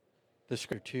The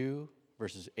scripture 2,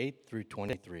 verses 8 through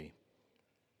 23.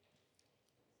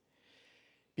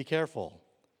 Be careful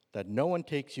that no one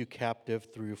takes you captive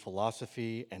through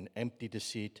philosophy and empty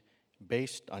deceit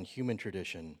based on human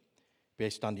tradition,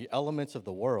 based on the elements of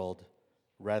the world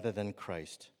rather than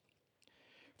Christ.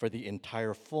 For the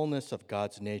entire fullness of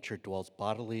God's nature dwells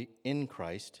bodily in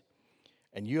Christ,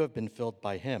 and you have been filled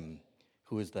by him,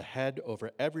 who is the head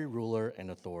over every ruler and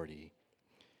authority.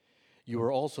 You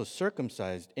were also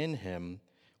circumcised in him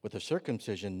with a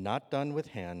circumcision not done with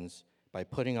hands by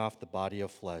putting off the body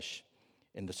of flesh,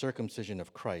 in the circumcision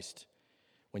of Christ,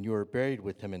 when you were buried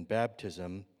with him in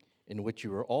baptism, in which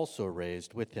you were also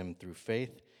raised with him through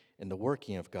faith in the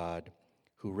working of God,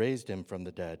 who raised him from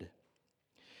the dead.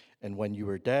 And when you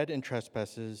were dead in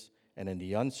trespasses and in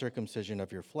the uncircumcision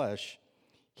of your flesh,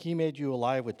 he made you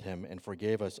alive with him and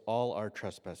forgave us all our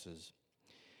trespasses.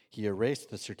 He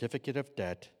erased the certificate of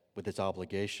debt with its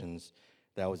obligations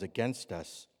that was against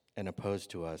us and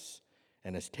opposed to us,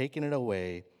 and has taken it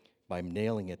away by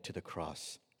nailing it to the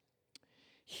cross.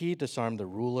 He disarmed the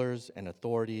rulers and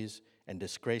authorities and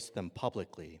disgraced them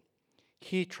publicly.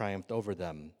 He triumphed over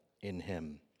them in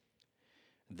him.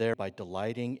 Thereby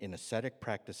delighting in ascetic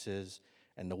practices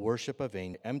and the worship of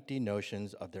vain, empty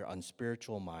notions of their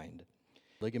unspiritual mind,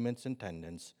 ligaments and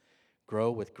tendons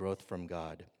grow with growth from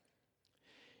God.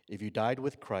 If you died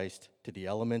with Christ to the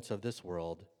elements of this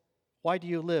world, why do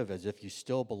you live as if you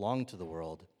still belong to the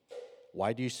world?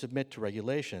 Why do you submit to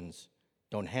regulations?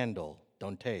 Don't handle,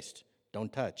 don't taste,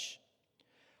 don't touch.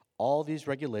 All these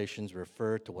regulations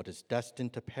refer to what is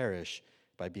destined to perish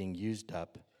by being used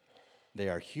up. They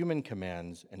are human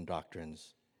commands and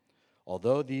doctrines.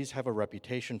 Although these have a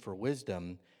reputation for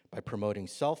wisdom by promoting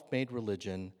self-made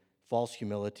religion, false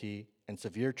humility, and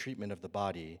severe treatment of the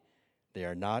body, they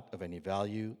are not of any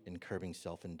value in curbing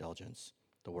self-indulgence.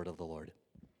 The word of the Lord.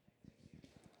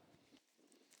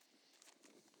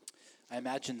 I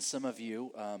imagine some of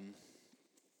you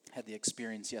had the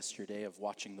experience yesterday of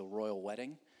watching the royal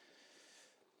wedding.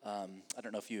 I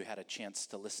don't know if you had a chance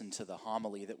to listen to the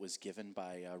homily that was given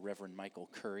by Reverend Michael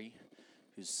Curry,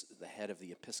 who's the head of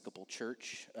the Episcopal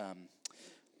Church.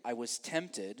 I was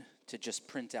tempted to just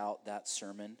print out that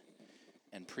sermon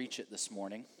and preach it this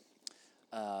morning,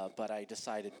 but I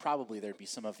decided probably there'd be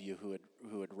some of you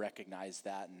who would recognize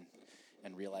that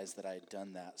and realized that I had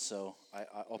done that. So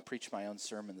I'll preach my own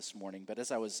sermon this morning. But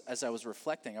as I was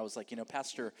reflecting, I was like,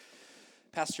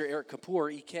 Pastor Eric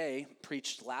Kapoor, EK,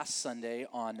 preached last Sunday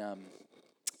on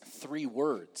 3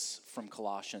 words from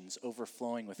Colossians,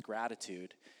 overflowing with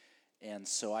gratitude. And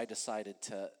so I decided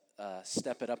to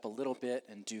step it up a little bit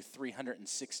and do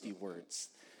 360 words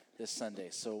this Sunday.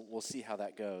 So we'll see how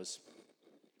that goes.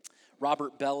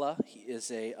 Robert Bellah, he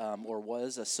is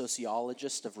was a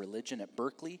sociologist of religion at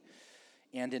Berkeley.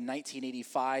 And in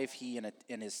 1985, he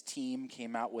and his team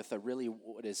came out with a really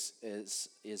what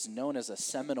is known as a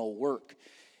seminal work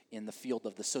in the field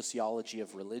of the sociology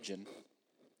of religion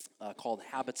called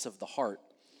Habits of the Heart.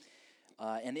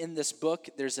 And in this book,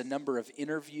 there's a number of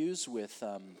interviews with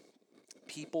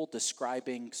people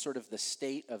describing sort of the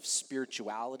state of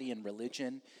spirituality and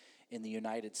religion in the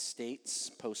United States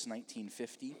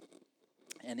post-1950.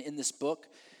 And in this book,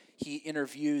 he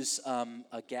interviews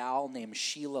a gal named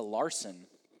Sheila Larson,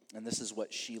 and this is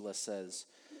what Sheila says.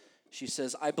 She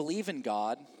says, "I believe in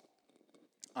God.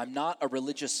 I'm not a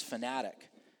religious fanatic.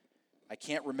 I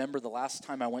can't remember the last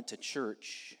time I went to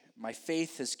church. My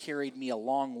faith has carried me a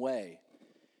long way.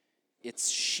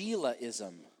 It's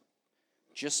Sheilaism,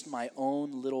 just my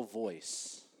own little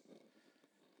voice."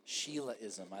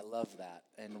 Sheilaism, I love that.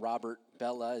 And Robert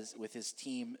Bellah, with his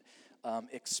team,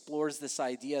 explores this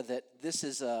idea that this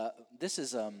is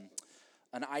an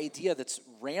idea that's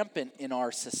rampant in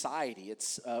our society.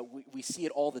 It's we see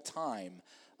it all the time.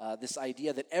 This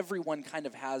idea that everyone kind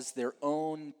of has their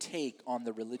own take on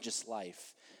the religious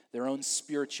life, their own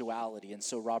spirituality. And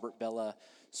so Robert Bellah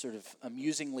sort of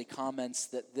amusingly comments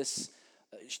that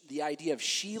the idea of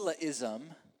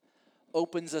Sheilaism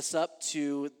opens us up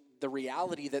to the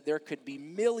reality that there could be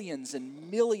millions and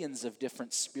millions of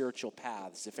different spiritual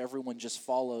paths if everyone just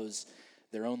follows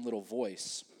their own little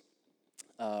voice.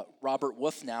 Robert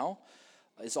Wuthnow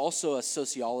is also a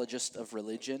sociologist of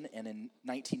religion, and in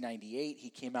 1998 he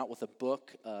came out with a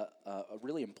book, a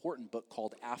really important book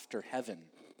called After Heaven,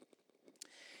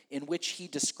 in which he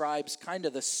describes kind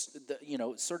of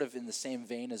sort of in the same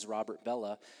vein as Robert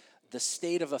Bellah, the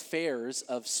state of affairs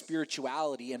of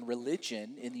spirituality and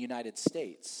religion in the United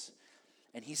States.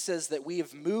 And he says that we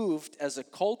have moved as a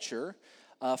culture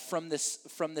from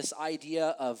this idea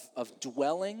of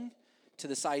dwelling to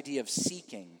this idea of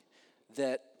seeking,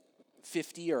 that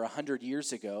 50 or 100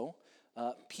 years ago,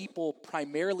 people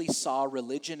primarily saw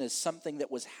religion as something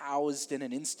that was housed in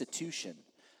an institution,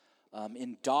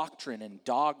 in doctrine and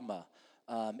dogma,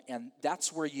 and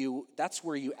that's where you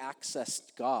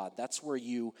accessed God. That's where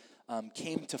you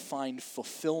came to find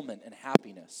fulfillment and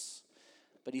happiness.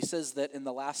 But he says that in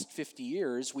the last 50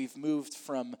 years, we've moved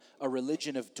from a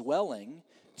religion of dwelling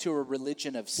to a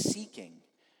religion of seeking,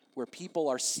 where people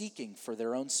are seeking for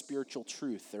their own spiritual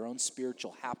truth, their own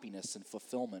spiritual happiness and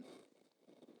fulfillment.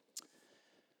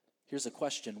 Here's a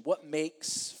question: what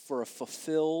makes for a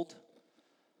fulfilled,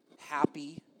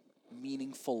 happy,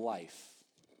 meaningful life?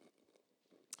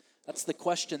 That's the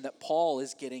question that Paul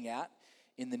is getting at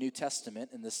in the New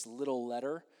Testament, in this little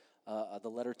letter, the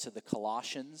letter to the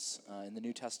Colossians in the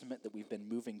New Testament that we've been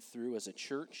moving through as a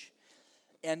church.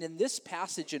 And in this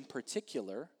passage in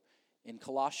particular, in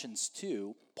Colossians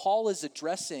 2, Paul is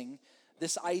addressing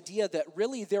this idea that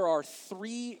really there are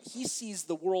three, he sees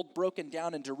the world broken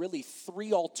down into really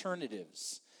three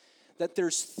alternatives. That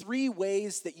there's three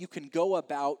ways that you can go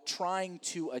about trying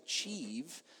to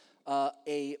achieve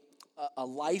a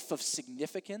life of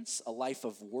significance, a life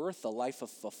of worth, a life of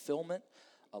fulfillment,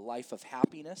 a life of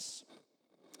happiness.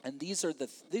 And these are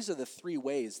the three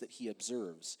ways that he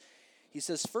observes. He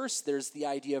says, first, there's the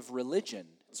idea of religion.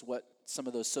 It's what some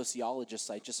of those sociologists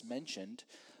I just mentioned.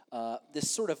 This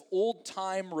sort of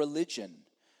old-time religion,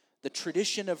 the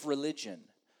tradition of religion,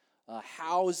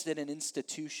 housed in an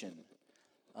institution,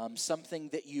 something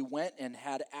that you went and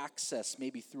had access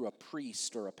maybe through a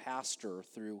priest or a pastor, or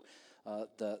through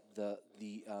the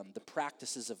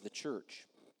practices of the church,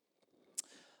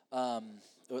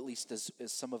 or at least as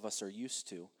some of us are used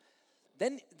to.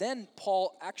 Then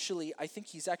Paul actually, I think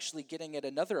he's actually getting at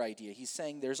another idea. He's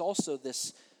saying there's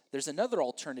another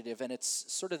alternative, and it's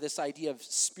sort of this idea of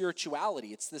spirituality.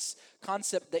 It's this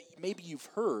concept that maybe you've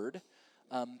heard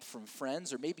from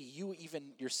friends, or maybe you even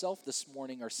yourself this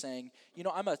morning are saying,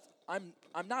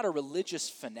 I'm not a religious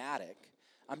fanatic.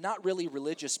 I'm not really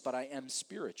religious, but I am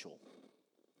spiritual.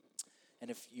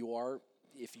 And if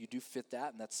you do fit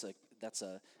that, and that's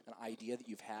an idea that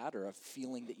you've had or a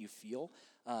feeling that you feel,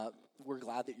 we're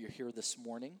glad that you're here this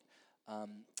morning.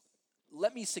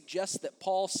 Let me suggest that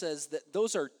Paul says that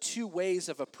those are two ways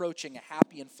of approaching a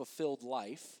happy and fulfilled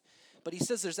life, but he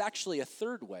says there's actually a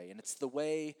third way, and it's the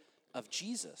way of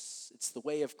Jesus. It's the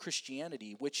way of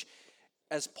Christianity, which,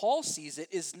 as Paul sees it,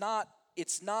 it's not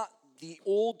the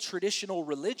old traditional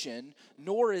religion,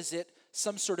 nor is it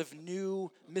some sort of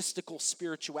new mystical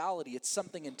spirituality. It's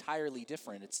something entirely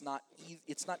different. It's not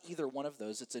either one of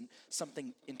those. It's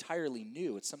something entirely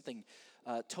new. It's something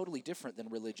totally different than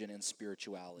religion and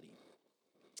spirituality.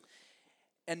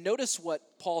 And notice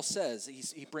what Paul says.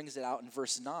 He brings it out in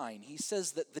verse 9. He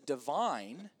says that the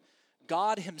divine,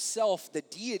 God himself, the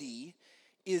deity,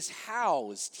 is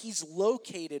housed. He's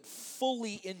located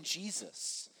fully in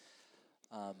Jesus.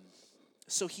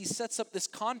 So he sets up this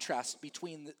contrast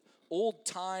between the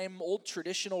old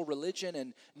traditional religion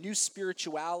and new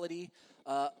spirituality.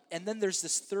 And then there's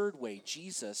this third way,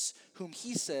 Jesus, whom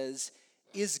he says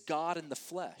is God in the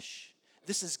flesh.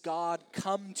 This is God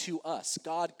come to us,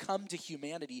 God come to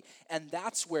humanity, and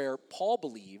that's where Paul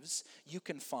believes you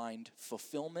can find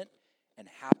fulfillment and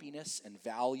happiness and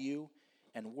value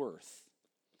and worth.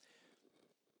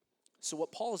 So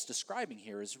what Paul is describing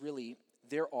here is really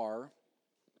there are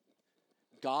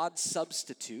God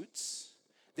substitutes.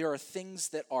 There are things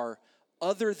that are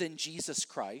other than Jesus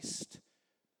Christ,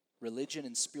 religion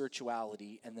and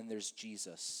spirituality, and then there's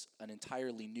Jesus, an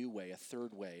entirely new way, a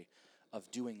third way of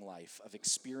doing life, of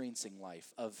experiencing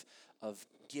life, of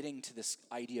getting to this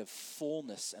idea of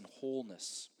fullness and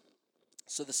wholeness.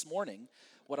 So this morning,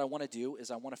 what I want to do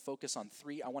is I want to focus on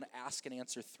I want to ask and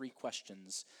answer three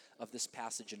questions of this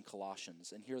passage in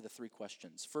Colossians. And here are the three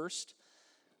questions. First,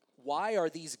 why are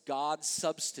these God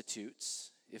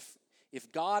substitutes?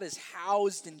 If God is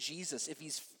housed in Jesus, if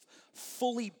he's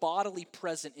fully bodily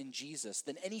present in Jesus,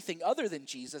 then anything other than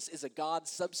Jesus is a God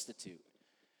substitute.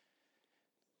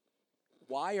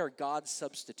 Why are God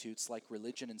substitutes like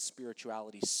religion and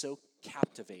spirituality so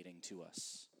captivating to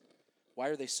us? Why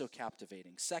are they so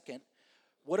captivating? Second,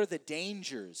 what are the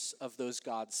dangers of those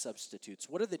God substitutes?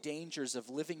 What are the dangers of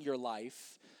living your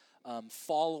life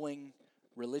following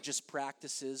religious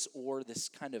practices or this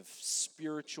kind of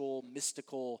spiritual,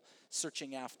 mystical,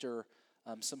 searching after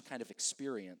some kind of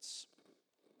experience?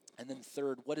 And then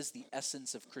third, what is the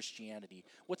essence of Christianity?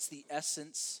 What's the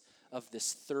essence of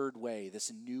this third way, this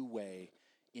new way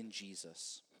in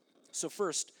Jesus? So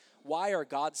first, why are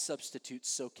God substitutes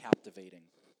so captivating?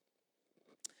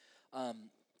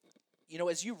 You know,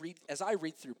 as I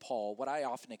read through Paul, what I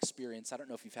often experience, I don't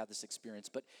know if you've had this experience,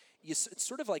 but it's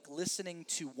sort of like listening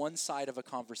to one side of a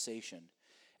conversation.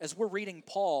 As we're reading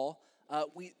Paul,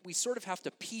 we sort of have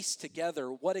to piece together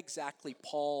what exactly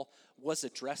Paul was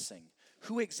addressing,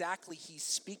 who exactly he's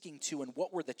speaking to, and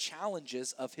what were the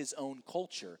challenges of his own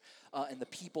culture and the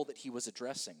people that he was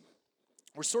addressing.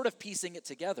 We're sort of piecing it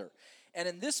together. And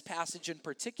in this passage in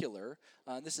particular,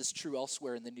 and this is true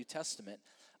elsewhere in the New Testament,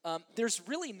 there's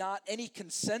really not any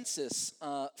consensus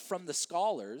from the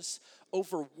scholars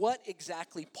over what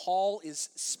exactly Paul is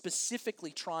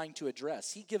specifically trying to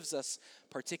address. He gives us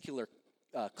particular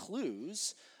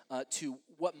clues to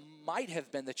what might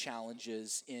have been the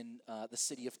challenges in the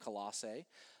city of Colossae,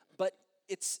 but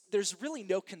there's really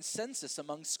no consensus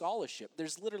among scholarship.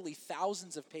 There's literally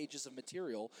thousands of pages of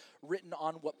material written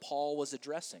on what Paul was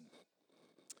addressing.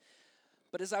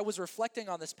 But as I was reflecting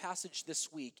on this passage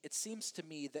this week, it seems to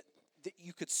me that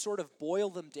you could sort of boil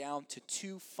them down to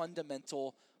two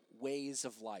fundamental ways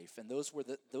of life. And those were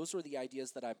the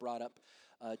ideas that I brought up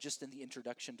just in the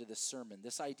introduction to this sermon.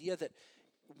 This idea that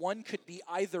one could be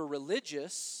either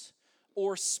religious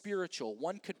or spiritual.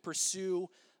 One could pursue,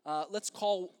 let's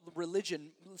call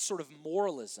religion sort of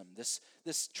moralism,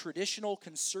 this traditional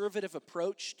conservative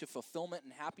approach to fulfillment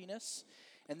and happiness.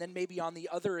 And then maybe on the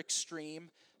other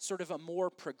extreme, sort of a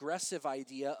more progressive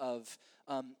idea of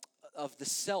the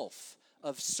self,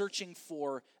 of searching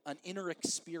for an inner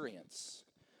experience.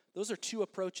 Those are two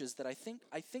approaches that I think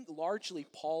largely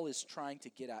Paul is trying to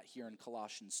get at here in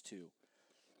Colossians 2.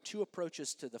 Two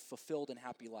approaches to the fulfilled and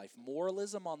happy life.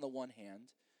 Moralism on the one hand,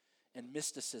 and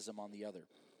mysticism on the other.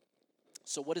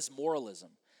 So what is moralism?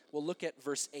 Well, look at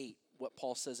verse 8, what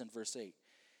Paul says in verse 8.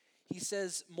 He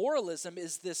says, moralism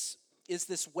is this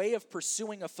way of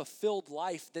pursuing a fulfilled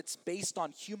life that's based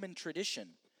on human tradition.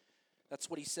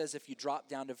 That's what he says if you drop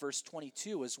down to verse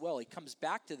 22 as well. He comes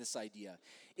back to this idea.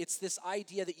 It's this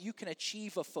idea that you can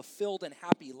achieve a fulfilled and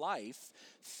happy life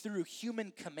through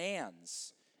human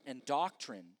commands and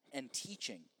doctrine and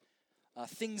teaching,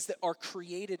 things that are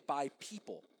created by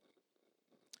people.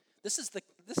 This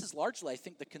is largely, I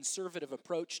think, the conservative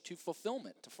approach to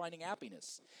fulfillment, to finding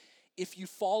happiness. If you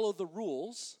follow the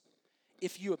rules,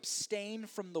 if you abstain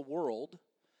from the world,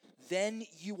 then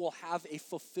you will have a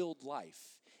fulfilled life.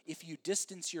 If you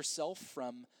distance yourself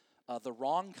from the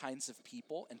wrong kinds of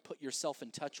people and put yourself in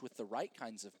touch with the right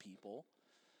kinds of people,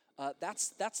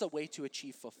 that's a way to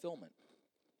achieve fulfillment.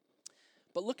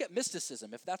 But look at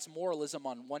mysticism. If that's moralism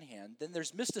on one hand, then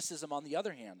there's mysticism on the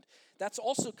other hand. That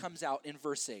also comes out in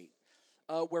verse 8,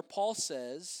 where Paul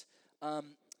says,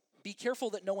 be careful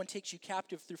that no one takes you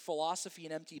captive through philosophy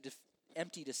and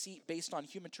empty deceit based on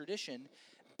human tradition,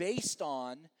 based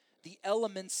on the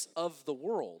elements of the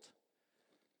world.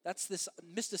 That's this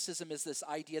mysticism is this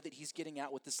idea that he's getting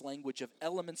at with this language of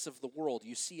elements of the world.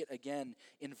 You see it again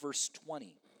in verse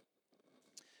 20.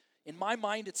 In my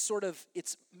mind,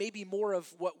 it's maybe more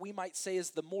of what we might say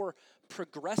is the more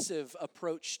progressive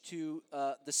approach to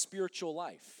the spiritual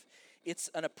life. It's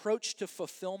an approach to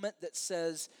fulfillment that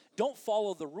says, don't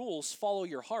follow the rules, follow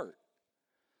your heart.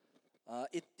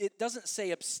 It doesn't say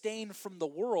abstain from the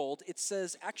world. It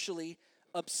says actually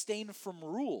abstain from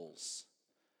rules.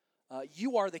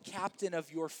 You are the captain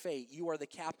of your fate. You are the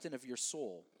captain of your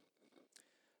soul.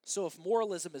 So if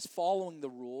moralism is following the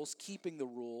rules, keeping the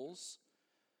rules,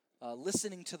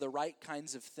 listening to the right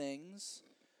kinds of things,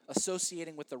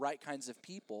 associating with the right kinds of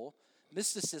people,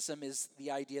 mysticism is the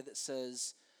idea that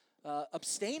says,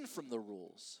 abstain from the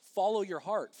rules. Follow your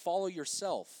heart. Follow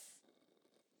yourself.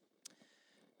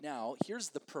 Now, here's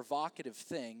the provocative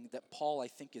thing that Paul, I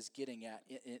think, is getting at,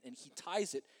 and he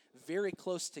ties it very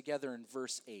close together in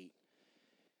verse 8.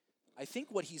 I think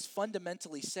what he's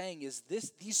fundamentally saying is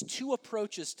these two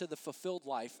approaches to the fulfilled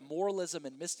life, moralism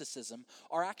and mysticism,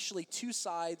 are actually two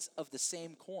sides of the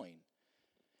same coin.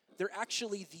 They're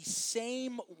actually the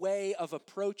same way of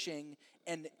approaching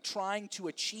and trying to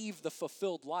achieve the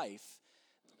fulfilled life.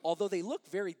 Although they look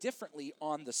very differently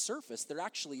on the surface, they're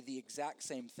actually the exact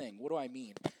same thing. What do I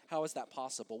mean? How is that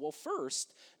possible? Well,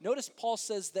 first, notice Paul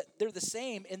says that they're the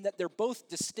same in that they're both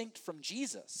distinct from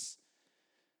Jesus.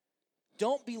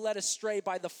 Don't be led astray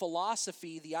by the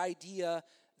philosophy, the ideas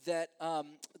that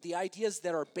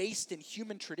are based in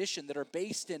human tradition, that are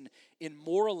based in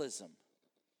moralism,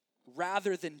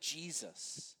 rather than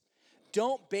Jesus.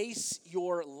 Don't base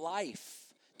your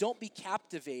life, don't be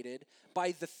captivated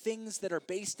by the things that are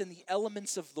based in the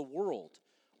elements of the world,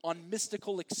 on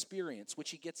mystical experience,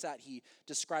 which he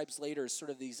describes later as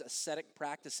sort of these ascetic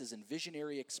practices and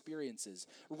visionary experiences,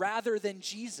 rather than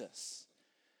Jesus.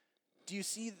 Do you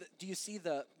see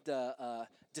the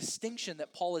distinction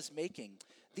that Paul is making?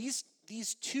 These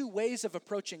these two ways of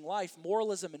approaching life,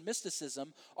 moralism and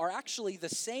mysticism, are actually the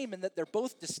same in that they're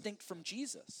both distinct from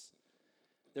Jesus.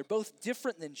 They're both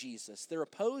different than Jesus. They're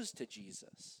opposed to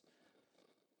Jesus.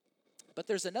 But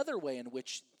there's another way in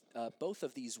which both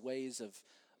of these ways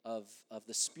of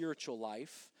the spiritual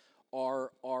life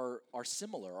are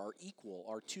similar, are equal,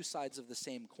 are two sides of the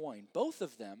same coin. Both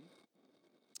of them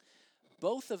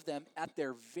at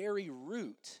their very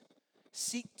root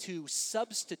seek to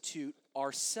substitute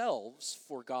ourselves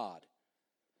for God.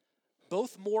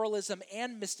 Both moralism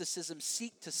and mysticism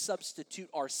seek to substitute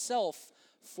ourself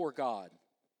for God.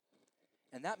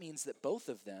 And that means that both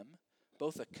of them,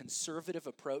 both a conservative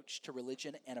approach to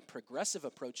religion and a progressive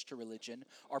approach to religion,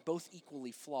 are both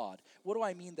equally flawed. What do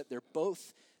I mean that they're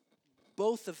both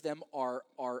of them are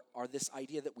this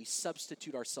idea that we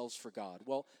substitute ourselves for God?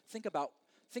 Well, think about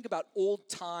old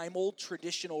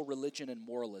traditional religion and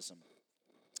moralism.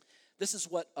 This is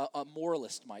what a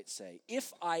moralist might say.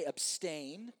 If I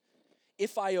abstain,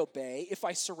 if I obey, if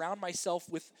I surround myself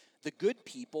with the good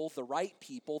people, the right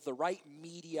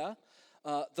media,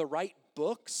 the right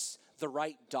books, the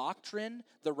right doctrine,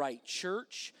 the right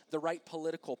church, the right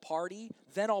political party,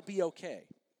 then I'll be okay.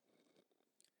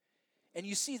 And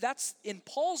you see, that's, in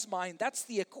Paul's mind, that's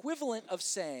the equivalent of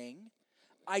saying,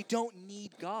 I don't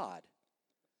need God.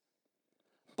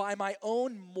 By my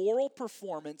own moral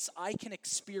performance, I can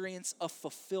experience a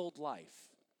fulfilled life.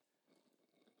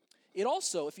 It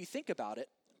also, if you think about it,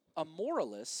 a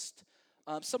moralist,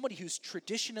 somebody who's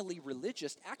traditionally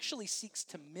religious, actually seeks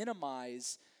to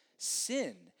minimize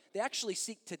sin. They actually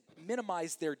seek to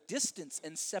minimize their distance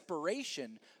and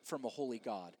separation from a holy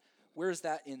God. Where is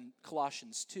that in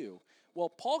Colossians 2? Well,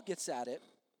 Paul gets at it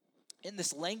in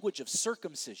this language of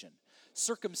circumcision.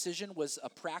 Circumcision was a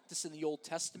practice in the Old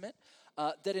Testament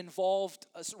that involved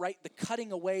the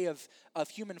cutting away of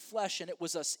human flesh, and it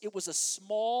was a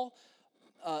small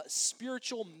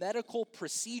spiritual medical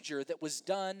procedure that was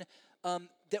done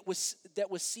that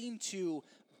was seen to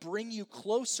bring you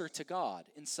closer to God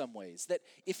in some ways. That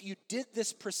if you did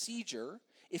this procedure,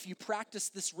 if you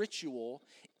practiced this ritual,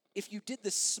 if you did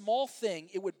this small thing,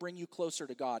 it would bring you closer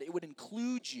to God. It would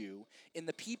include you in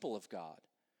the people of God.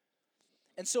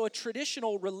 And so a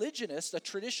traditional religionist, a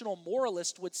traditional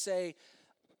moralist would say,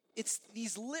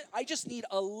 I just need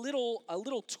a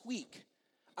little tweak.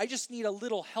 I just need a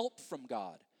little help from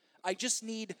God. I just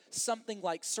need something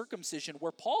like circumcision,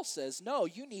 where Paul says, no,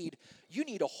 you need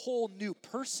a whole new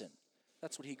person.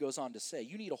 That's what he goes on to say.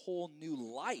 You need a whole new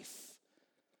life.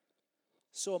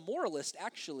 So a moralist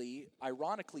actually,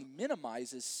 ironically,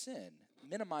 minimizes sin,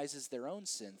 minimizes their own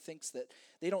sin, thinks that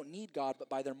they don't need God, but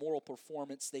by their moral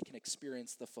performance, they can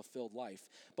experience the fulfilled life.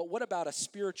 But what about a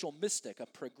spiritual mystic, a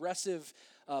progressive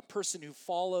person who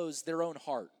follows their own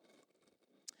heart?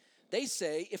 They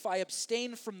say, if I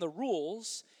abstain from the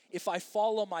rules, if I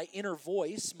follow my inner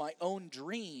voice, my own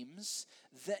dreams,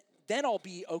 then I'll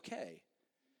be okay.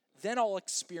 Then I'll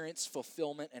experience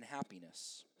fulfillment and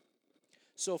happiness.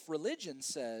 So if religion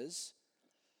says,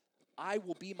 I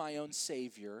will be my own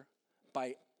savior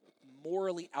by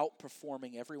morally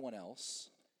outperforming everyone else,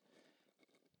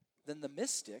 then the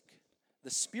mystic, the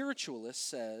spiritualist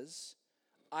says,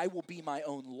 I will be my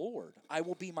own Lord. I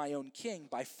will be my own king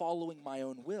by following my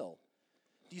own will.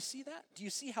 Do you see that? Do you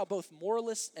see how both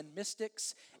moralists and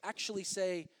mystics actually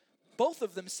say, both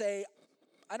of them say,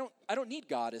 I don't need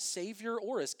God as savior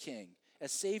or as king,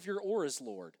 as savior or as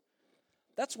Lord.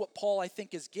 That's what Paul, I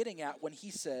think, is getting at when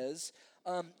he says,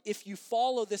 if you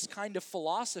follow this kind of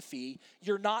philosophy,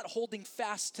 you're not holding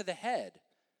fast to the head.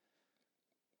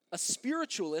 A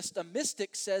spiritualist, a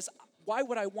mystic says, why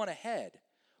would I want a head?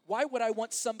 Why would I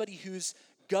want somebody who's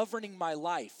governing my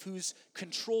life, who's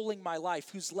controlling my life,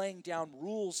 who's laying down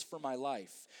rules for my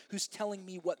life, who's telling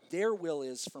me what their will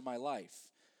is for my life?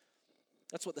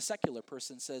 That's what the secular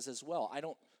person says as well. I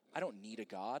don't need a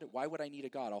God. Why would I need a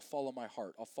God? I'll follow my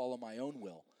heart. I'll follow my own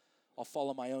will. I'll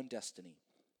follow my own destiny.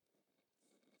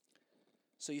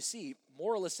 So you see,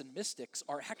 moralists and mystics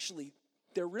are actually,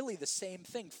 they're really the same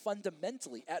thing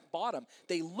fundamentally at bottom.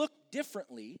 They look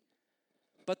differently,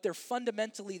 but they're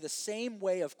fundamentally the same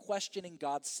way of questioning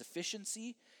God's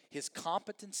sufficiency, his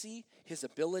competency, his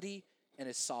ability, and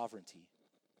his sovereignty.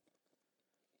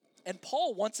 And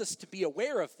Paul wants us to be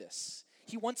aware of this.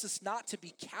 He wants us not to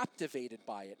be captivated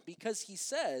by it, because he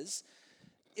says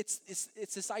it's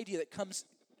this idea that comes,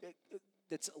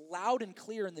 that's loud and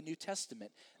clear in the New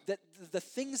Testament, that the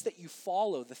things that you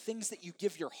follow, the things that you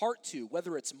give your heart to,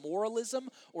 whether it's moralism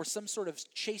or some sort of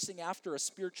chasing after a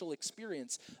spiritual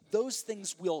experience, those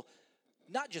things will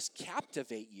not just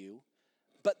captivate you,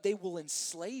 but they will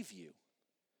enslave you.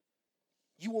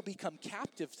 You will become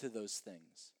captive to those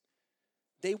things.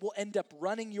 they will end up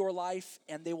running your life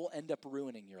and they will end up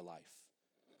ruining your life.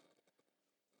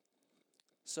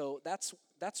 So that's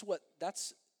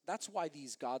why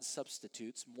these God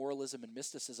substitutes, moralism and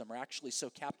mysticism, are actually so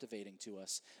captivating to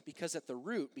us. Because at the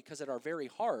root, because at our very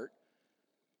heart,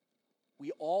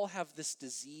 we all have this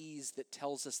disease that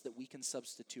tells us that we can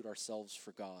substitute ourselves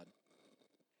for God.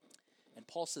 And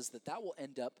Paul says that will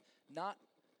end up not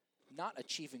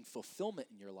achieving fulfillment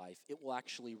in your life. It will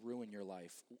actually ruin your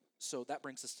life. So that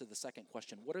brings us to the second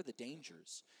question. What are the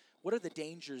dangers? What are the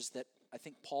dangers that I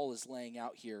think Paul is laying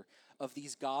out here of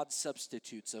these God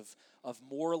substitutes, of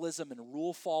moralism and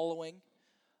rule following,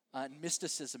 and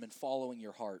mysticism and following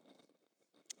your heart?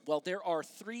 Well, there are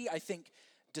three, I think,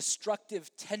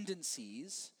 destructive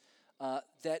tendencies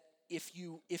that if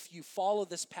you follow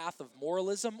this path of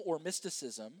moralism or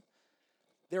mysticism,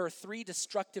 there are three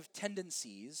destructive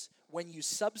tendencies when you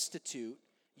substitute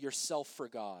yourself for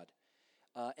God.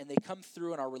 And they come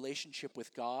through in our relationship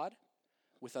with God,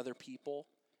 with other people,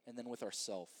 and then with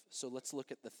ourselves. So let's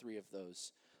look at the three of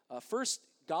those. First,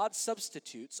 God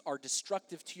substitutes are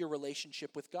destructive to your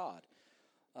relationship with God.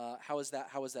 How is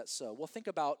that so? Well, think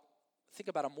about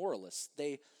a moralist.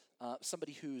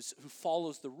 Somebody who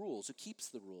follows the rules, who keeps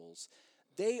the rules.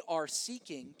 They are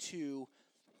seeking to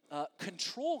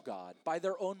control God by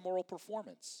their own moral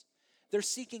performance. They're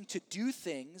seeking to do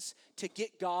things to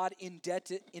get God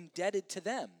indebted to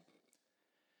them.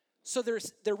 So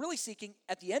they're really seeking,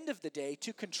 at the end of the day,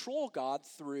 to control God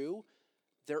through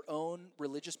their own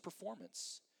religious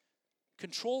performance.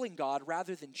 Controlling God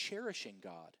rather than cherishing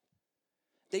God.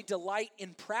 They delight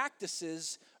in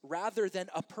practices rather than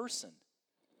a person.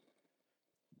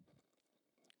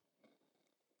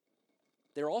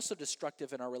 They're also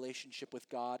destructive in our relationship with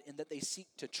God in that they seek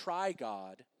to try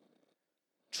God,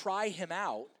 try him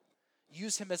out,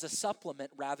 use him as a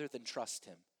supplement rather than trust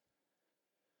him.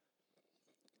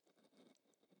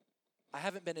 I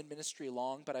haven't been in ministry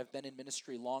long, but I've been in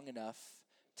ministry long enough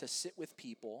to sit with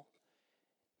people,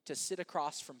 to sit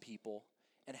across from people,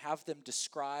 and have them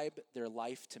describe their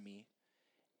life to me,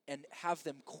 and have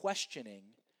them questioning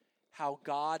how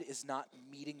God is not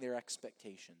meeting their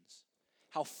expectations,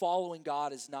 how following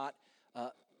God is not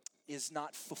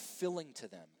fulfilling to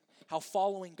them, how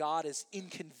following God is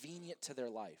inconvenient to their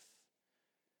life.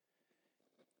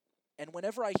 And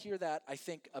whenever I hear that, I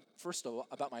think, first of all,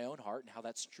 about my own heart and how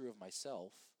that's true of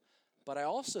myself. But I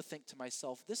also think to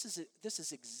myself, this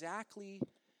is exactly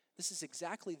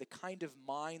the kind of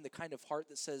mind, the kind of heart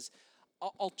that says,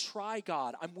 I'll try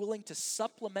God. I'm willing to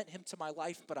supplement him to my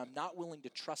life, but I'm not willing to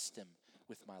trust him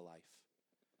with my life.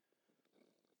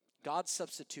 God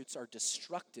substitutes are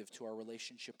destructive to our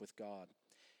relationship with God.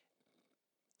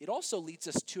 It also leads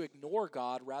us to ignore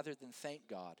God rather than thank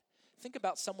God. Think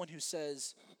about someone who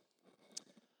says,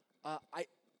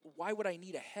 why would I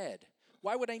need a head?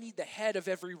 Why would I need the head of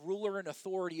every ruler and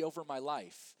authority over my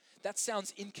life? That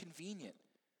sounds inconvenient.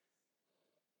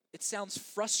 It sounds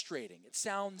frustrating. It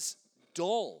sounds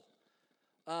dull.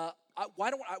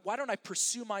 Why don't I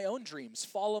pursue my own dreams,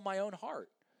 follow my own heart?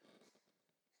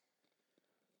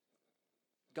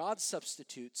 God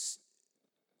substitutes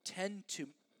tend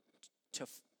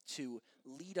to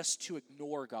lead us to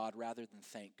ignore God rather than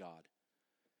thank God.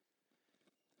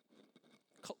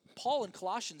 Paul in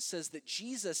Colossians says that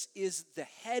Jesus is the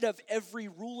head of every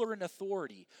ruler and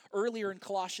authority. Earlier in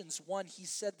Colossians 1, he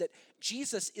said that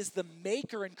Jesus is the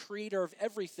maker and creator of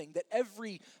everything, that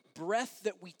every breath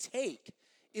that we take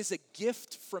is a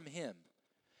gift from him,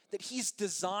 that he's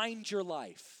designed your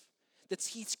life, that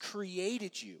he's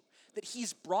created you, that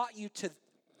he's brought you to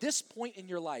this point in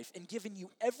your life and given you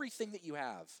everything that you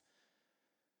have.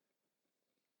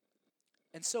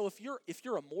 And so if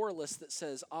you're a moralist that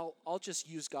says, I'll just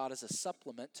use God as a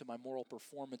supplement to my moral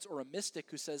performance, or a mystic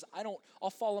who says, I'll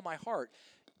follow my heart,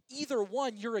 either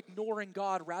one, you're ignoring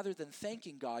God rather than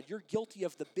thanking God. You're guilty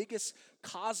of the biggest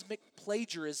cosmic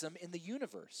plagiarism in the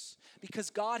universe, because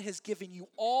God has given you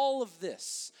all of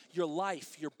this, your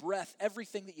life, your breath,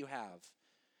 everything that you have,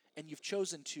 and you've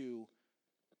chosen to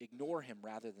ignore him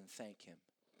rather than thank him.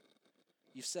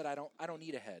 You've said, I don't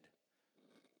need a head.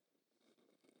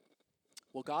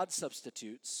 Well, God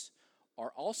substitutes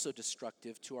are also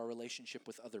destructive to our relationship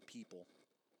with other people.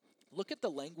 Look at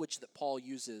the language that Paul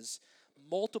uses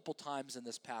multiple times in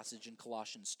this passage in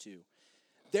Colossians 2.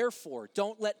 Therefore,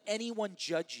 don't let anyone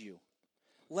judge you.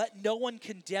 Let no one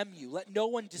condemn you. Let no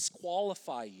one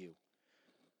disqualify you.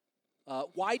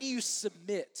 Why do you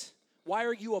submit? Why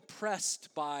are you oppressed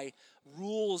by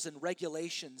rules and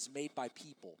regulations made by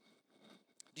people?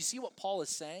 Do you see what Paul is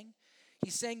saying?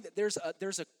 He's saying that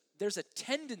there's a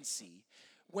tendency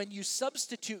When you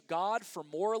substitute God for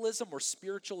moralism or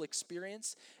spiritual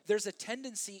experience, there's a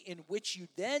tendency in which you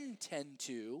then tend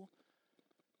to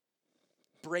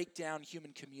break down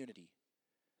human community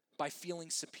by feeling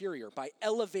superior, by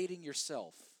elevating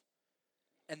yourself.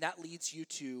 And that leads you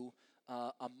to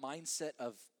a mindset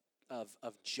of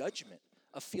judgment,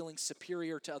 of feeling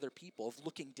superior to other people, of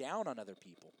looking down on other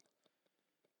people.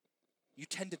 You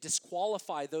tend to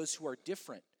disqualify those who are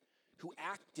different, who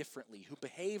act differently, who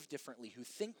behave differently, who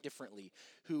think differently,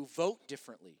 who vote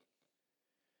differently.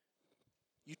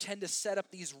 You tend to set up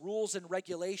these rules and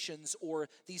regulations or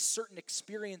these certain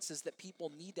experiences that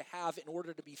people need to have in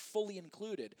order to be fully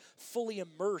included, fully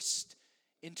immersed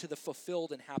into the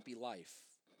fulfilled and happy life.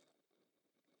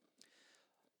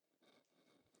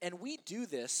 And we do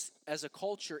this as a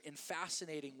culture in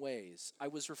fascinating ways. I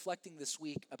was reflecting this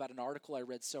week about an article I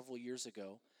read several years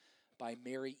ago by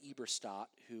Mary Eberstadt,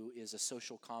 who is a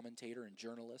social commentator and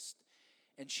journalist.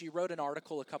 And she wrote an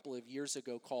article a couple of years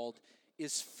ago called,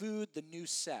 "Is Food the New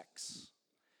Sex?"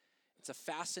 It's a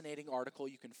fascinating article.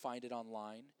 You can find it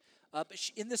online.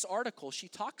 In this article, she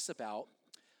talks about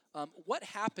what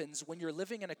happens when you're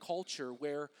living in a culture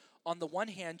where, on the one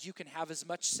hand, you can have as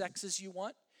much sex as you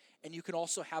want, and you can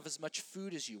also have as much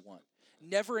food as you want.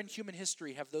 Never in human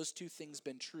history have those two things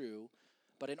been true,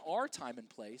 but in our time and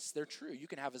place, they're true. You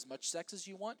can have as much sex as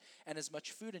you want and as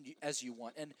much food as you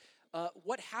want. And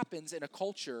what happens in a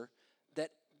culture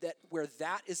that where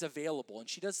that is available? And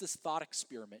she does this thought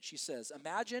experiment. She says,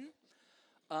 imagine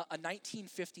a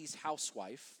 1950s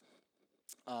housewife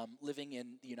living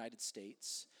in the United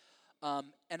States,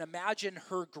 and imagine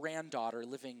her granddaughter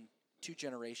living 2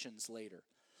 generations later.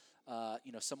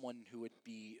 Someone who would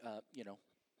be,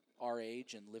 our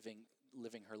age and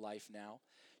living her life now.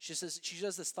 She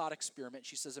does this thought experiment.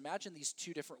 She says, imagine these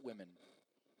 2 different women.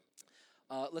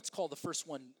 Let's call the first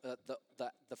one the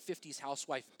 50s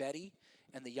housewife Betty,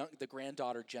 and the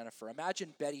granddaughter Jennifer.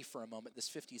 Imagine Betty for a moment, this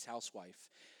 50s housewife.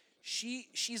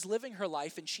 She's living her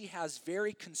life, and she has a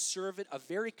very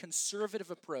conservative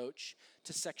approach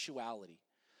to sexuality.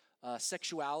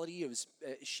 Sexuality,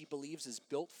 she believes, is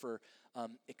built for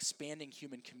expanding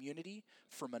human community,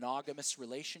 for monogamous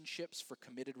relationships, for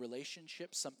committed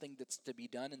relationships, something that's to be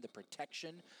done in the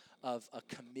protection of a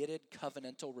committed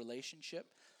covenantal relationship.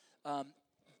 And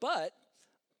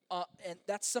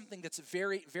that's something that's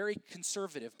very, very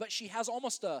conservative. But she has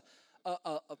almost a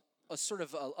sort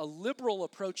of a liberal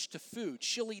approach to food.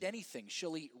 She'll eat anything.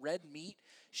 She'll eat red meat.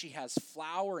 She has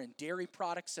flour and dairy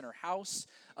products in her house.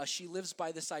 She lives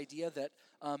by this idea that,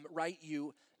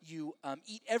 you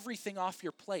eat everything off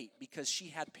your plate, because she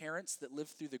had parents that lived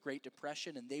through the Great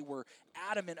Depression, and they were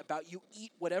adamant about you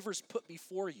eat whatever's put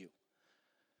before you.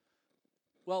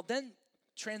 Well, then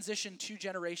transition 2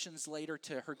 generations later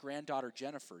to her granddaughter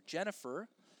Jennifer. Jennifer,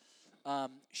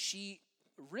 she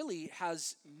really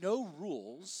has no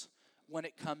rules when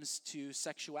it comes to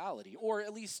sexuality, or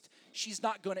at least she's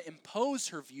not going to impose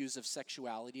her views of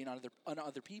sexuality on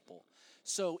other people.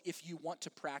 So if you want to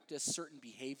practice certain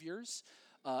behaviors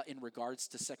in regards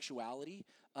to sexuality,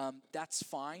 that's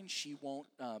fine. She won't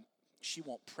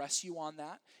press you on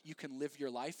that. You can live your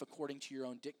life according to your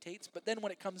own dictates. But then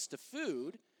when it comes to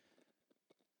food,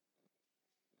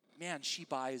 man, she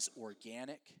buys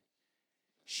organic.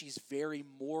 She's very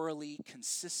morally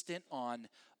consistent on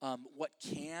what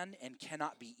can and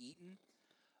cannot be eaten,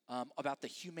 about the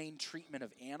humane treatment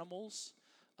of animals,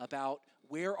 about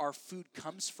where our food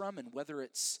comes from and whether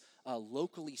it's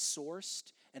locally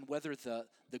sourced, and whether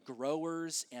the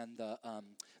growers and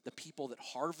the people that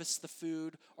harvest the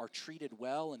food are treated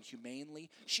well and humanely.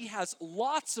 She has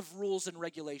lots of rules and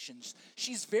regulations.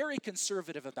 She's very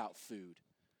conservative about food.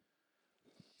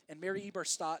 And Mary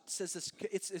Eberstadt says this,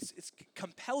 it's a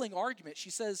compelling argument. She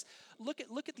says, look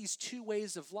at these 2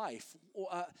 ways of life.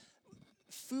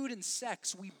 Food and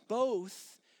sex, we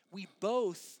both,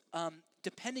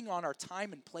 depending on our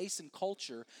time and place and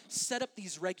culture, set up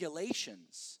these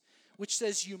regulations, which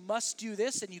says you must do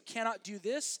this and you cannot do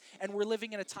this. And we're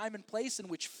living in a time and place in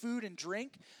which food and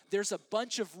drink, there's a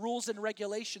bunch of rules and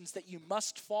regulations that you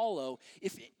must follow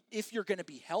if you're going to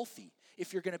be healthy,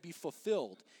 if you're going to be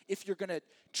fulfilled, if you're going to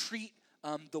treat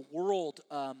the world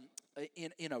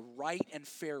in a right and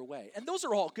fair way. And those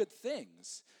are all good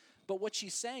things. But what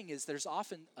she's saying is there's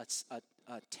often a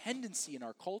tendency in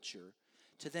our culture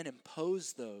to then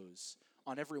impose those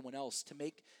on everyone else, to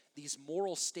make these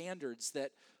moral standards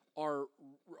that are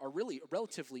really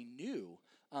relatively new.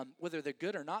 Whether they're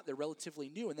good or not, they're relatively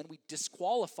new. And then we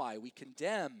disqualify, we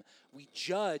condemn, we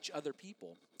judge other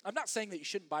people. I'm not saying that you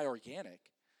shouldn't buy organic.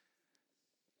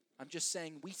 I'm just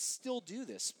saying we still do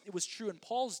this. It was true in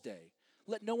Paul's day.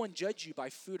 Let no one judge you by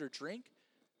food or drink.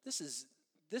 This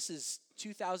is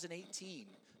 2018,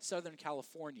 Southern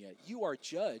California. You are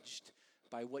judged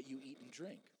by what you eat and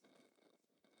drink.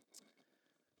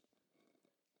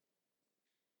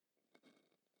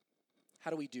 How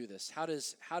do we do this? How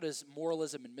does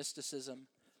moralism and mysticism,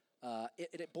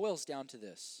 it boils down to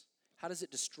this. How does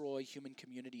it destroy human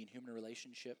community and human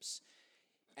relationships?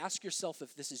 Ask yourself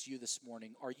if this is you this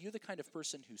morning. Are you the kind of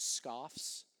person who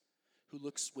scoffs, who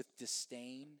looks with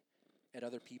disdain at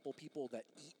other people, people that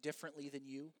eat differently than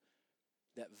you,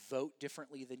 that vote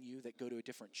differently than you, that go to a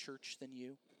different church than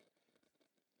you?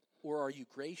 Or are you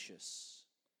gracious?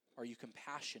 Are you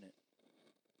compassionate?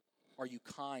 Are you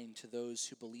kind to those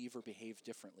who believe or behave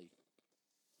differently?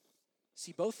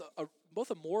 See, both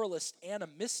a moralist and a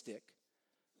mystic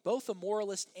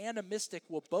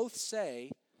will both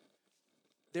say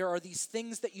there are these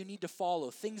things that you need to follow,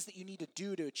 things that you need to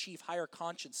do to achieve higher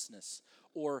consciousness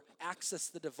or access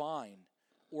the divine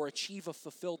or achieve a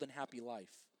fulfilled and happy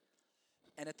life.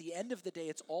 And at the end of the day,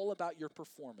 it's all about your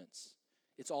performance.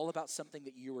 It's all about something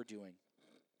that you are doing.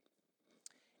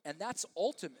 And that's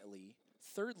ultimately,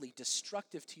 thirdly,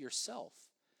 destructive to yourself.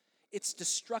 It's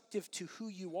destructive to who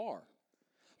you are.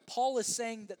 Paul is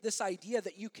saying that this idea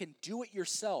that you can do it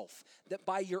yourself, that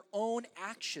by your own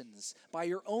actions, by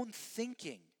your own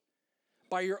thinking,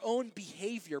 by your own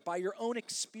behavior, by your own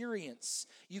experience,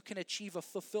 you can achieve a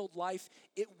fulfilled life.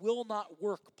 It will not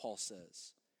work, Paul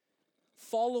says.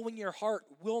 Following your heart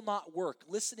will not work.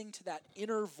 Listening to that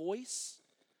inner voice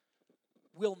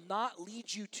will not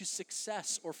lead you to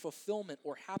success or fulfillment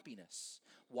or happiness.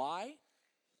 Why?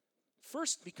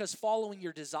 First, because following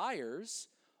your desires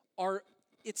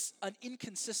it's an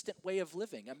inconsistent way of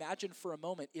living. Imagine for a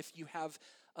moment if you have,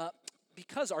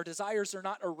 because our desires are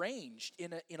not arranged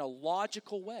in a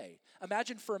logical way.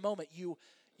 Imagine for a moment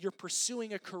you're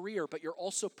pursuing a career, but you're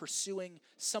also pursuing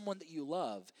someone that you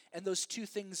love, and those two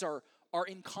things are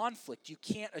in conflict. You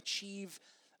can't achieve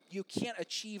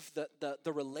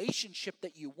the relationship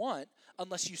that you want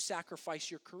unless you sacrifice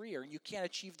your career, and you can't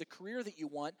achieve the career that you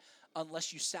want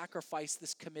unless you sacrifice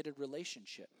this committed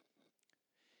relationship.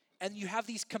 And you have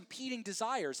these competing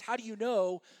desires. How do you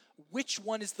know which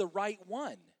one is the right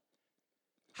one?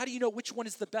 How do you know which one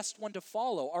is the best one to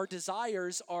follow? Our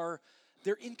desires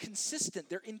they're inconsistent.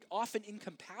 They're often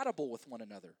incompatible with one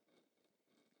another.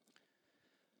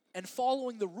 And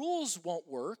following the rules won't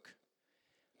work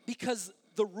because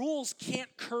the rules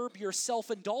can't curb your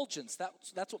self-indulgence.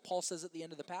 That's what Paul says at the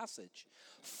end of the passage.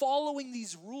 Following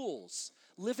these rules,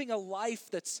 living a life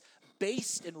that's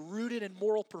based and rooted in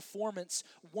moral performance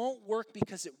won't work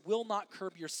because it will not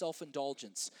curb your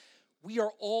self-indulgence. We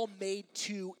are all made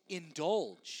to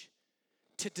indulge,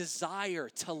 to desire,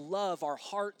 to love. Our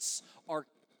hearts are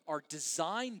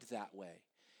designed that way.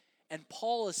 And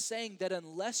Paul is saying that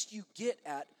unless you get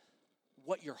at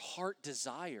what your heart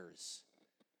desires,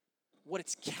 what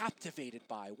it's captivated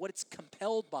by, what it's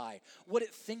compelled by, what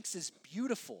it thinks is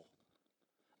beautiful,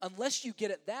 unless you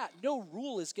get at that, no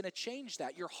rule is going to change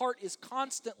that. Your heart is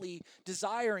constantly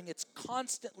desiring. It's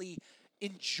constantly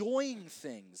enjoying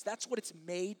things. That's what it's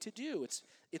made to do.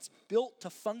 It's built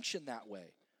to function that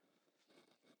way.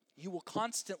 You will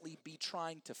constantly be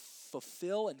trying to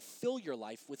fulfill and fill your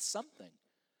life with something.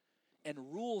 And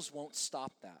rules won't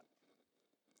stop that.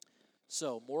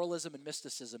 So moralism and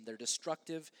mysticism, they're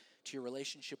destructive to your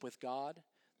relationship with God.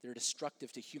 They're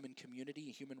destructive to human community,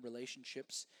 human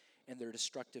relationships, and they're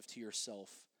destructive to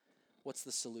yourself. What's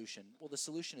the solution? Well, the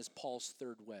solution is Paul's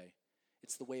third way.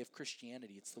 It's the way of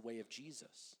Christianity. It's the way of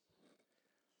Jesus.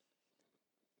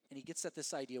 And he gets at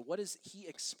this idea. He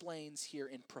explains here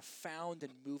in profound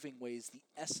and moving ways the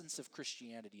essence of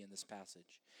Christianity in this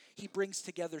passage. He brings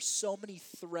together so many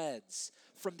threads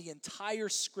from the entire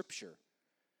Scripture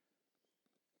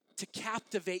to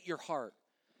captivate your heart,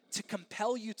 to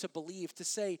compel you to believe, to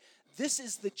say, this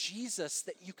is the Jesus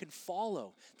that you can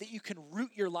follow, that you can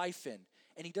root your life in.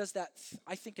 And he does that,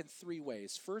 I think, in three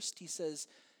ways. First, he says,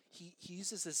 he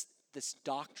uses this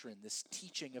doctrine, this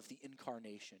teaching of the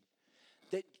incarnation,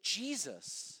 that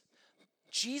Jesus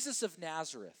of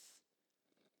Nazareth,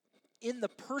 in the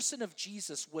person of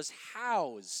Jesus was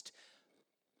housed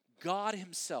God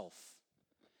himself,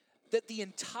 that the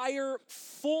entire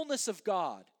fullness of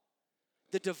God,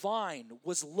 the divine,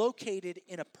 was located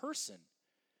in a person.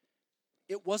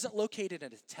 It wasn't located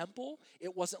in a temple.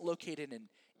 It wasn't located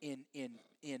in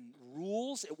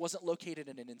rules. It wasn't located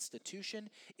in an institution.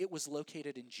 It was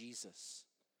located in Jesus.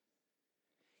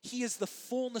 He is the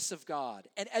fullness of God.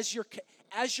 And as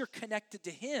you're connected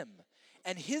to him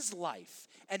and his life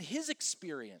and his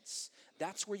experience,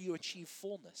 that's where you achieve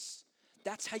fullness.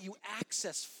 That's how you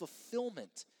access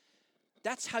fulfillment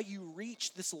That's how you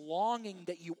reach this longing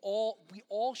that we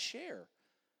all share.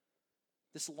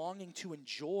 This longing to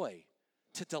enjoy,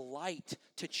 to delight,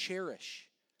 to cherish.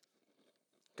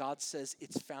 God says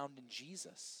it's found in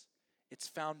Jesus. It's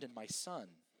found in my Son.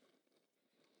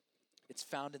 It's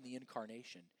found in the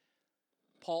incarnation.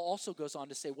 Paul also goes on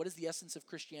to say, what is the essence of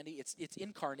Christianity? It's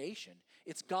incarnation.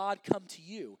 It's God come to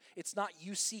you. It's not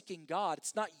you seeking God.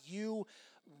 It's not you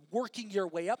working your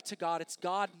way up to God. It's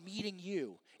God meeting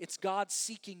you. It's God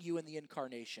seeking you in the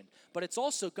incarnation. But it's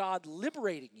also God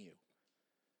liberating you.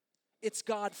 It's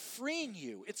God freeing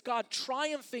you. It's God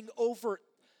triumphing over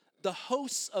the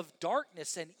hosts of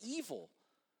darkness and evil.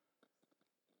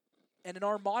 And in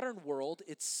our modern world,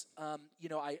 it's,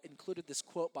 I included this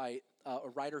quote by a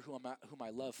writer whom I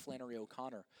love, Flannery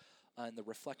O'Connor, in the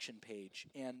reflection page.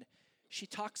 And she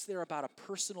talks there about a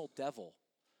personal devil,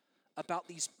 about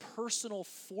these personal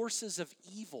forces of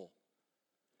evil.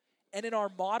 And in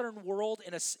our modern world,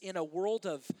 in a world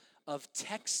of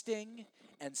texting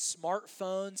and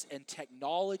smartphones and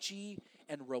technology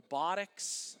and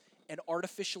robotics and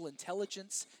artificial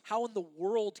intelligence, how in the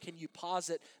world can you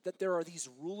posit that there are these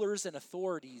rulers and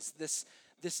authorities, this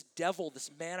devil,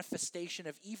 this manifestation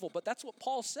of evil? But that's what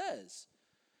Paul says.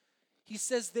 He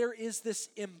says there is this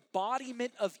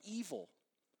embodiment of evil,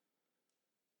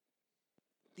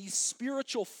 these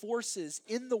spiritual forces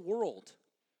in the world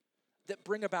that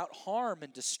bring about harm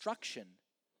and destruction.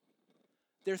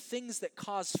 They're things that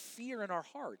cause fear in our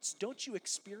hearts. Don't you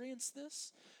experience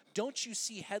this? Don't you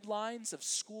see headlines of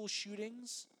school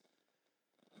shootings,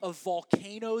 of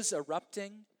volcanoes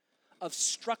erupting, of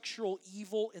structural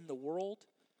evil in the world,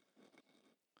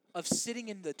 of sitting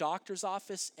in the doctor's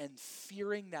office and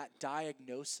fearing that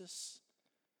diagnosis,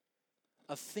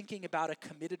 of thinking about a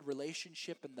committed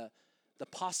relationship and the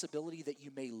possibility that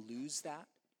you may lose that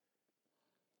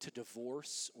to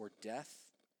divorce or death?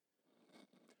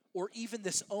 Or even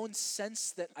this own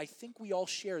sense that I think we all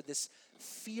share, this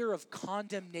fear of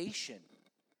condemnation,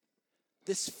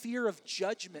 this fear of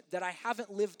judgment, that I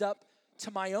haven't lived up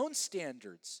to my own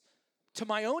standards, to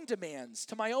my own demands,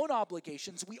 to my own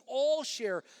obligations. We all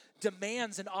share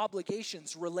demands and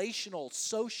obligations, relational,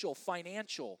 social,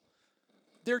 financial.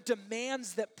 They're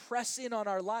demands that press in on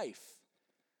our life.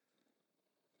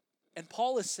 And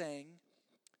Paul is saying,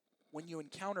 when you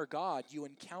encounter God, you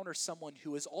encounter someone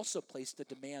who has also placed a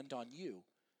demand on you.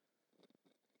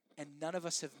 And none of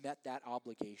us have met that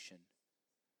obligation.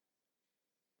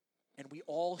 And we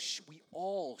all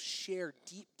share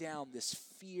deep down this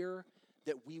fear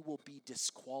that we will be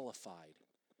disqualified,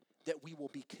 that we will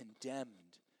be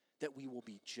condemned, that we will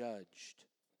be judged.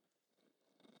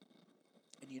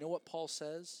 And you know what Paul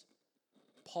says?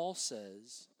 Paul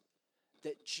says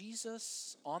that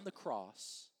Jesus on the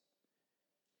cross,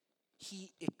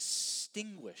 he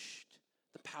extinguished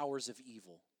the powers of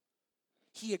evil.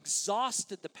 He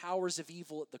exhausted the powers of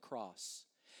evil at the cross.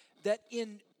 That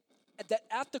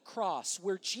at the cross,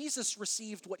 where Jesus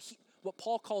received what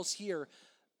Paul calls here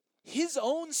his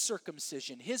own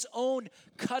circumcision, his own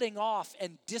cutting off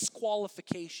and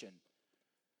disqualification,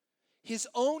 his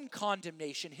own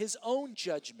condemnation, his own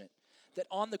judgment, that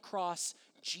on the cross,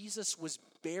 Jesus was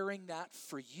bearing that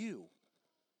for you.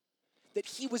 That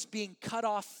he was being cut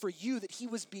off for you, that he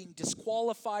was being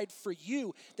disqualified for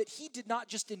you, that he did not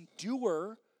just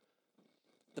endure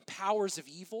the powers of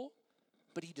evil,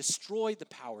 but he destroyed the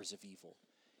powers of evil.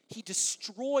 He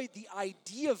destroyed the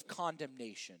idea of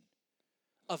condemnation,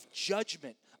 of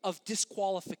judgment, of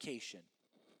disqualification.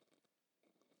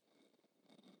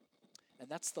 And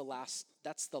that's the last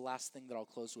thing that I'll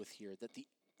close with here,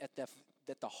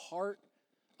 that the heart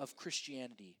of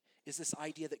Christianity is this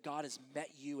idea that God has met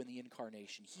you in the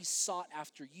incarnation. He sought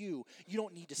after you. You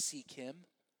don't need to seek him.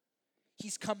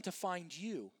 He's come to find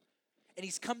you. And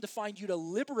he's come to find you to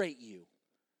liberate you,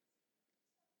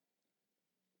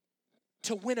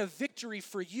 to win a victory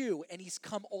for you, and he's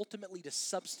come ultimately to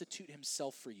substitute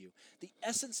himself for you. The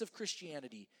essence of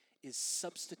Christianity is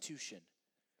substitution.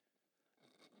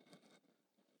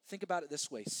 Think about it this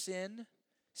way.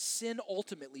 Sin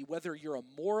ultimately, whether you're a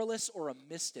moralist or a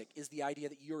mystic, is the idea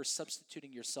that you're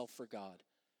substituting yourself for God.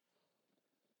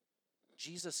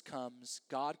 Jesus comes,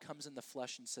 God comes in the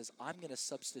flesh and says, I'm going to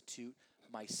substitute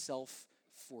myself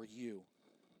for you.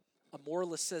 A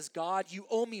moralist says, God, you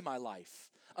owe me my life.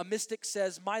 A mystic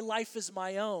says, my life is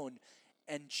my own.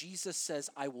 And Jesus says,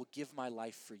 I will give my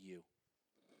life for you.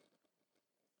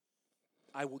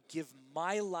 I will give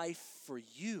my life for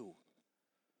you.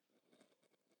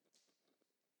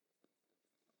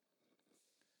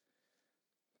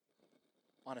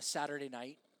 On a Saturday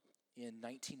night in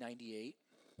 1998,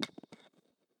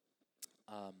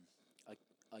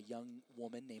 a a young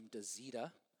woman named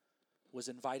Azita, was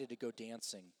invited to go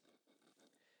dancing.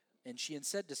 And she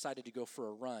instead decided to go for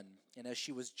a run. And as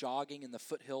she was jogging in the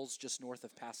foothills just north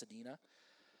of Pasadena,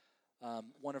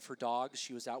 one of her dogs,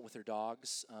 she was out with her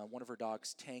dogs, one of her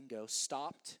dogs, Tango,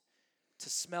 stopped to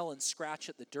smell and scratch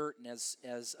at the dirt. And as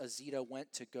Azita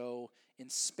went to go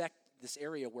inspect this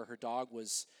area where her dog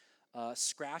was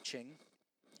scratching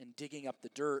and digging up the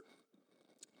dirt,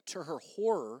 to her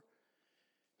horror,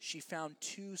 she found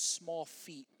 2 small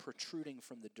feet protruding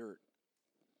from the dirt.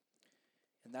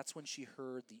 And that's when she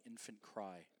heard the infant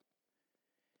cry.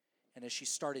 And as she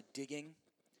started digging,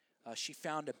 she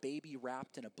found a baby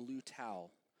wrapped in a blue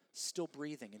towel, still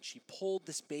breathing, and she pulled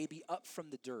this baby up from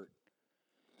the dirt.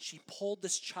 She pulled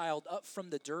this child up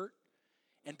from the dirt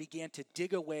and began to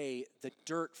dig away the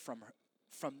dirt from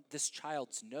this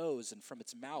child's nose and from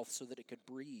its mouth so that it could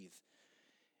breathe.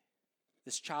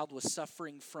 This child was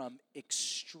suffering from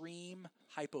extreme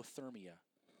hypothermia.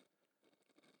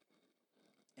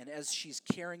 And as she's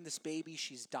carrying this baby,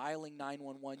 she's dialing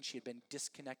 911. She had been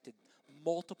disconnected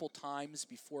multiple times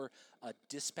before a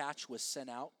dispatch was sent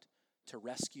out to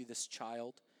rescue this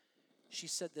child. She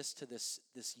said this to this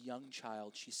young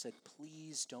child. She said,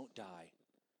 "Please don't die.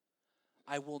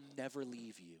 I will never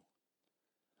leave you.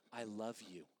 I love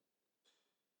you."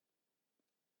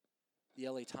 The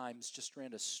LA Times just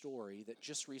ran a story that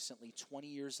just recently, 20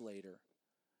 years later,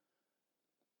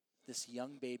 this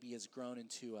young baby has grown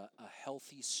into a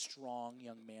healthy, strong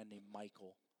young man named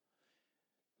Michael.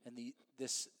 And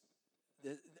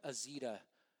Azita,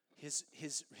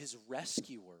 his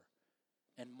rescuer,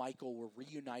 and Michael were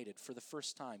reunited for the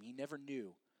first time. He never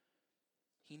knew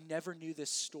this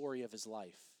story of his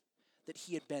life, that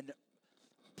he had been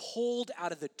pulled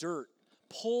out of the dirt,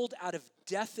 pulled out of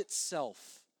death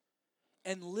itself,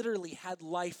 and literally had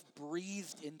life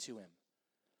breathed into him.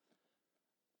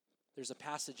 There's a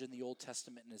passage in the Old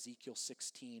Testament in Ezekiel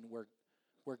 16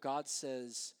 where God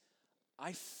says,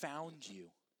 "I found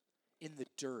you in the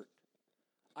dirt.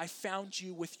 I found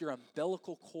you with your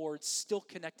umbilical cord still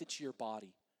connected to your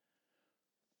body,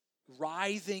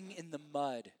 writhing in the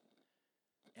mud.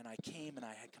 And I came and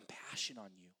I had compassion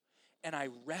on you. And I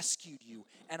rescued you.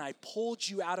 And I pulled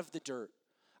you out of the dirt."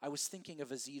 I was thinking of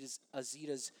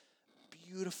Azita's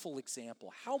beautiful example.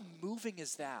 How moving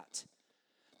is that?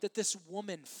 That this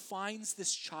woman finds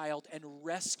this child and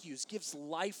rescues, gives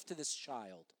life to this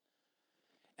child.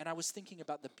 And I was thinking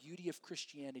about the beauty of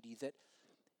Christianity, that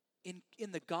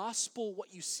in the gospel,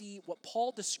 what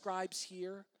Paul describes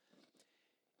here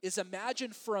is,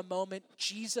 imagine for a moment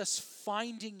Jesus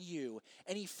finding you,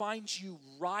 and he finds you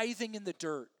writhing in the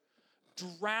dirt,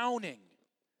 drowning.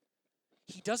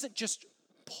 He doesn't just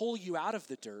pull you out of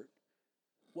the dirt.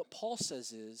 What Paul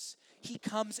says is, he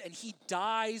comes and he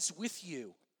dies with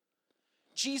you.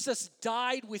 Jesus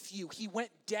died with you. He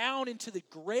went down into the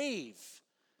grave.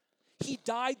 He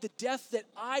died the death that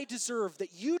I deserved,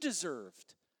 that you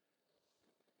deserved.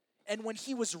 And when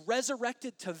he was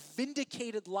resurrected to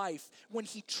vindicated life, when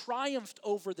he triumphed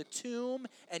over the tomb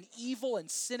and evil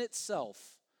and sin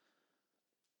itself,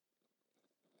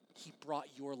 he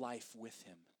brought your life with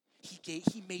him.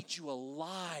 He made you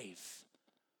alive.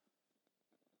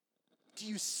 Do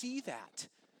you see that?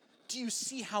 Do you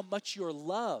see how much you're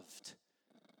loved?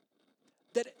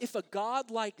 That if a God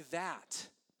like that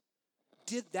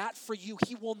did that for you,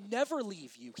 he will never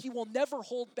leave you. He will never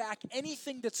hold back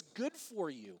anything that's good for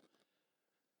you.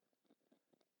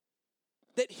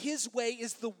 That his way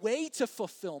is the way to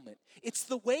fulfillment. It's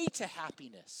the way to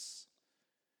happiness.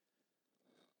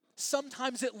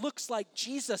 Sometimes it looks like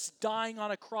Jesus dying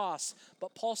on a cross,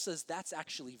 but Paul says that's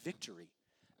actually victory.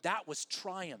 That was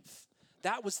triumph.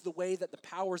 That was the way that the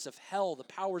powers of hell, the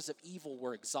powers of evil,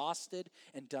 were exhausted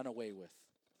and done away with.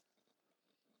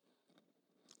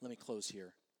 Let me close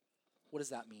here. What does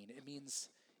that mean? It means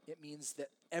that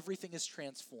everything is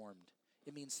transformed.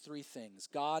 It means 3 things.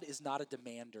 God is not a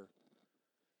demander.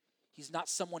 He's not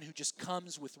someone who just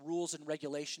comes with rules and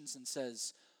regulations and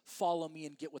says, "Follow me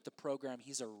and get with the program."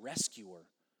 He's a rescuer.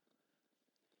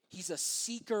 He's a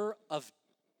seeker of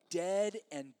dead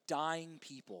and dying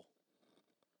people.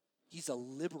 He's a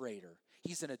liberator.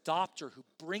 He's an adopter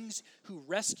who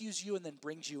rescues you and then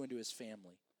brings you into his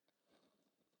family.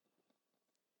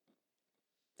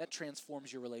 That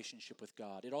transforms your relationship with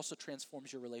God. It also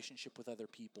transforms your relationship with other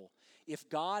people. If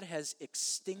God has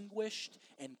extinguished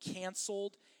and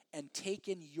canceled and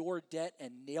taken your debt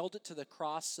and nailed it to the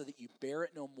cross so that you bear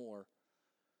it no more,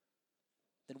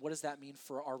 then what does that mean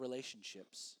for our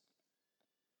relationships?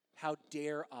 How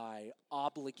dare I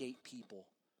obligate people?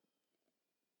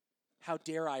 How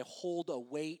dare I hold a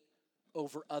weight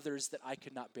over others that I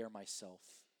could not bear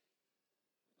myself?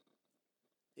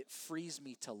 frees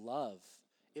me to love.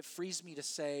 It frees me to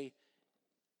say,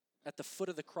 at the foot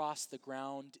of the cross, the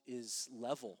ground is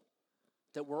level,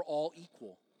 that we're all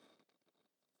equal.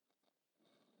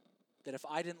 That if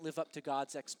I didn't live up to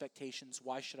God's expectations,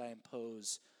 why should I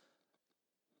impose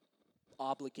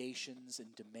obligations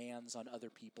and demands on other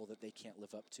people that they can't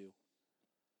live up to?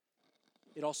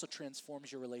 It also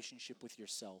transforms your relationship with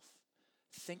yourself.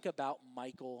 Think about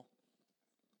Michael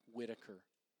Whitaker,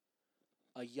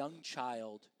 a young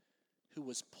child who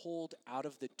was pulled out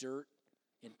of the dirt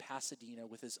in Pasadena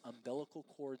with his umbilical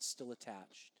cord still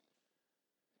attached.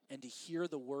 And to hear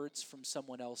the words from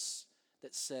someone else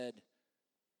that said,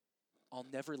 I'll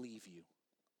never leave you.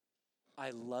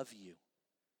 I love you.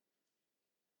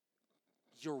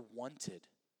 You're wanted.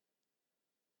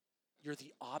 You're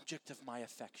the object of my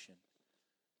affection.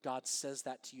 God says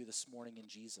that to you this morning in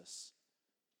Jesus.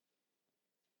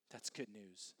 That's good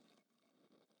news.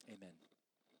 Amen.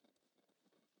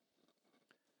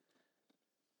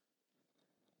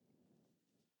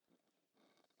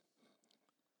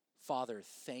 Father,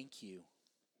 thank you.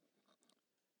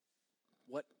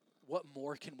 What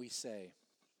more can we say?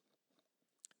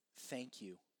 Thank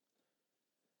you.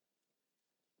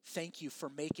 Thank you for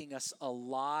making us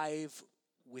alive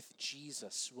with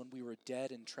Jesus when we were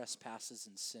dead in trespasses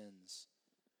and sins.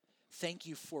 Thank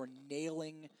you for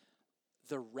nailing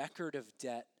the record of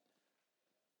debt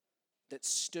that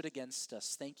stood against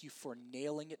us. Thank you for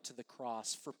nailing it to the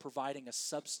cross, for providing a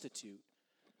substitute,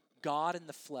 God in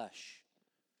the flesh,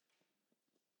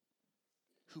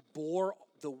 who bore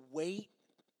the weight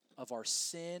of our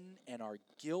sin and our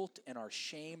guilt and our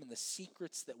shame and the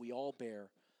secrets that we all bear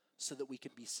so that we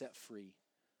could be set free.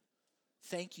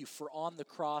 Thank you for on the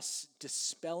cross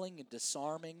dispelling and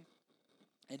disarming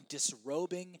and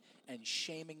disrobing and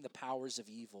shaming the powers of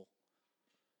evil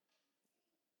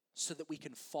so that we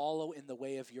can follow in the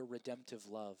way of your redemptive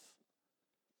love,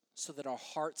 so that our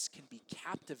hearts can be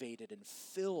captivated and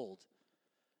filled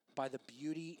by the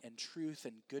beauty and truth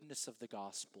and goodness of the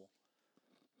gospel.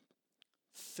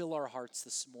 Fill our hearts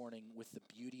this morning with the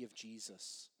beauty of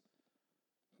Jesus,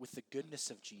 with the goodness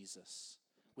of Jesus,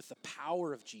 with the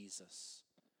power of Jesus.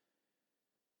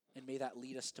 And may that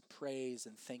lead us to praise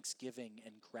and thanksgiving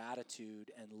and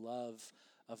gratitude and love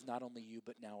of not only you,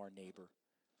 but now our neighbor.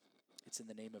 It's in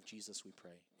the name of Jesus we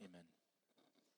pray. Amen.